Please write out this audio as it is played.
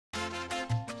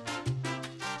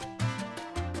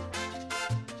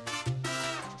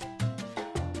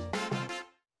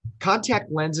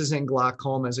Contact lenses and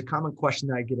glaucoma is a common question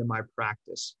that I get in my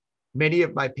practice. Many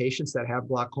of my patients that have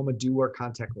glaucoma do wear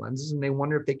contact lenses, and they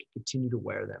wonder if they can continue to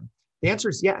wear them. The answer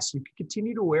is yes, you can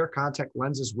continue to wear contact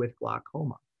lenses with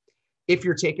glaucoma. If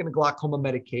you're taking a glaucoma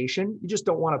medication, you just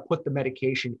don't want to put the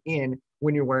medication in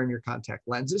when you're wearing your contact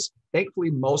lenses.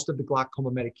 Thankfully, most of the glaucoma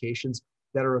medications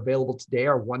that are available today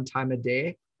are 1 time a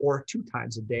day or 2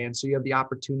 times a day. And so you have the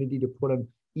opportunity to put them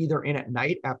either in at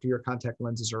night after your contact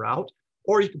lenses are out,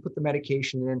 or you can put the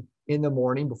medication in the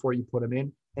morning before you put them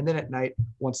in, and then at night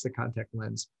once the contact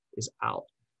lens is out.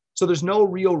 So there's no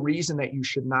real reason that you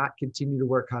should not continue to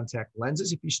wear contact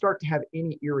lenses. If you start to have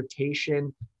any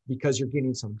irritation because you're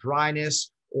getting some dryness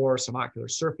or some ocular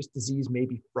surface disease,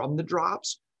 maybe from the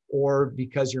drops, or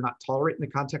because you're not tolerating the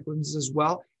contact lenses as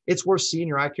well, it's worth seeing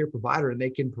your eye care provider, and they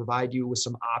can provide you with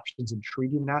some options in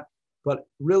treating that. But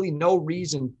really no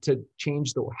reason to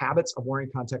change the habits of wearing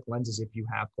contact lenses if you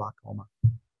have glaucoma.